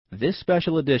This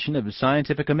special edition of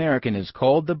Scientific American is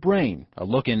called The Brain, A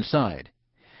Look Inside.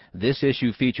 This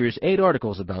issue features 8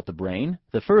 articles about the brain.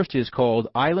 The first is called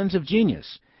Islands of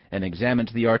Genius and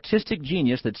examines the artistic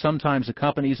genius that sometimes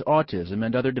accompanies autism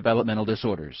and other developmental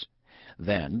disorders.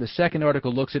 Then, the second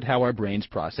article looks at how our brains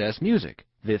process music.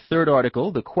 The third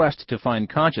article, The Quest to Find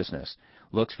Consciousness,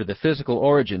 looks for the physical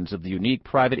origins of the unique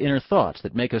private inner thoughts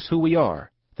that make us who we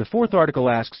are. The fourth article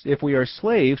asks if we are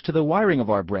slaves to the wiring of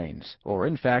our brains, or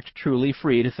in fact truly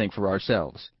free to think for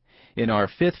ourselves. In our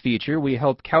fifth feature, we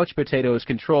help couch potatoes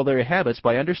control their habits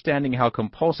by understanding how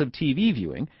compulsive TV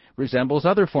viewing resembles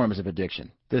other forms of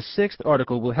addiction. The sixth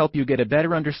article will help you get a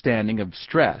better understanding of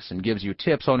stress and gives you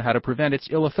tips on how to prevent its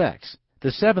ill effects.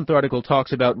 The seventh article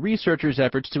talks about researchers'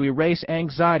 efforts to erase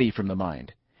anxiety from the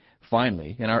mind.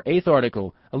 Finally, in our eighth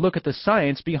article, a look at the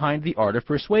science behind the art of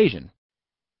persuasion.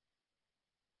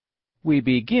 We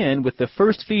begin with the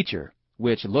first feature,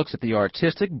 which looks at the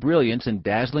artistic brilliance and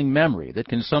dazzling memory that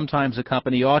can sometimes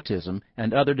accompany autism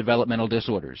and other developmental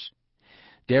disorders.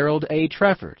 Darrell A.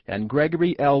 Treffert and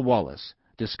Gregory L. Wallace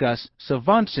discuss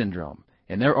savant syndrome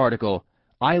in their article,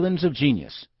 Islands of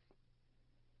Genius.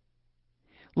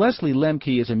 Leslie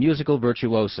Lemke is a musical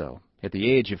virtuoso. At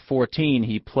the age of 14,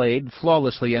 he played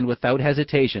flawlessly and without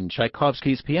hesitation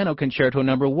Tchaikovsky's Piano Concerto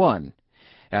No. 1,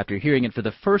 after hearing it for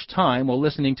the first time while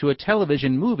listening to a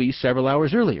television movie several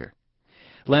hours earlier.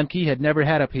 Lemke had never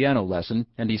had a piano lesson,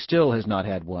 and he still has not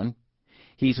had one.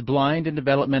 He's blind and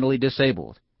developmentally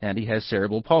disabled, and he has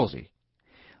cerebral palsy.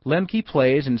 Lemke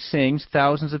plays and sings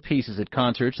thousands of pieces at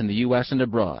concerts in the U.S. and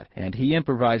abroad, and he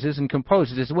improvises and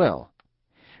composes as well.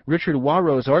 Richard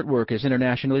Warrow's artwork is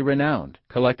internationally renowned,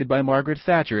 collected by Margaret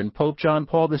Thatcher and Pope John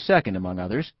Paul II, among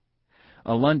others.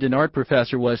 A London art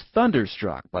professor was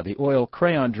thunderstruck by the oil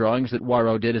crayon drawings that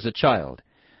Warrow did as a child,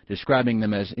 describing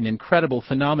them as an incredible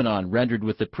phenomenon rendered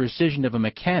with the precision of a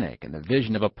mechanic and the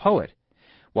vision of a poet.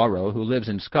 Warrow, who lives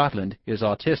in Scotland, is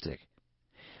autistic.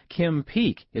 Kim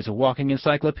Peek is a walking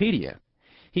encyclopedia.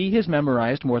 He has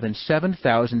memorized more than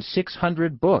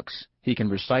 7,600 books. He can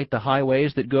recite the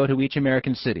highways that go to each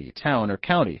American city, town, or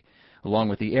county, along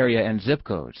with the area and zip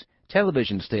codes,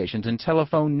 television stations, and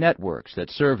telephone networks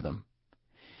that serve them.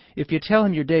 If you tell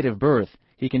him your date of birth,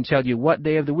 he can tell you what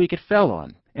day of the week it fell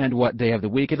on, and what day of the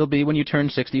week it'll be when you turn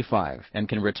 65, and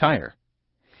can retire.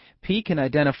 P can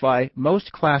identify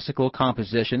most classical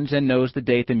compositions and knows the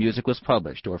date the music was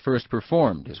published or first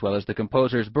performed, as well as the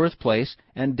composer's birthplace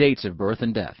and dates of birth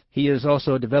and death. He is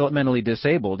also developmentally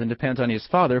disabled and depends on his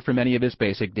father for many of his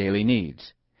basic daily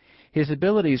needs. His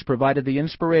abilities provided the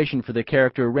inspiration for the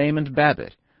character Raymond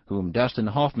Babbitt, whom Dustin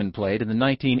Hoffman played in the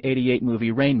 1988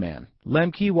 movie Rain Man.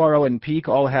 Lemke, Warrow, and Peek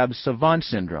all have savant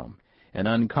syndrome, an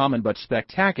uncommon but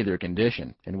spectacular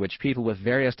condition in which people with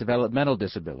various developmental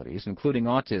disabilities, including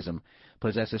autism,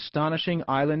 possess astonishing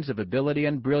islands of ability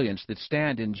and brilliance that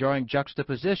stand in jarring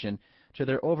juxtaposition to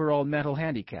their overall mental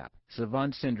handicap.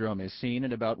 Savant syndrome is seen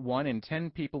in about 1 in 10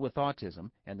 people with autism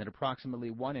and in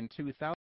approximately 1 in 2,000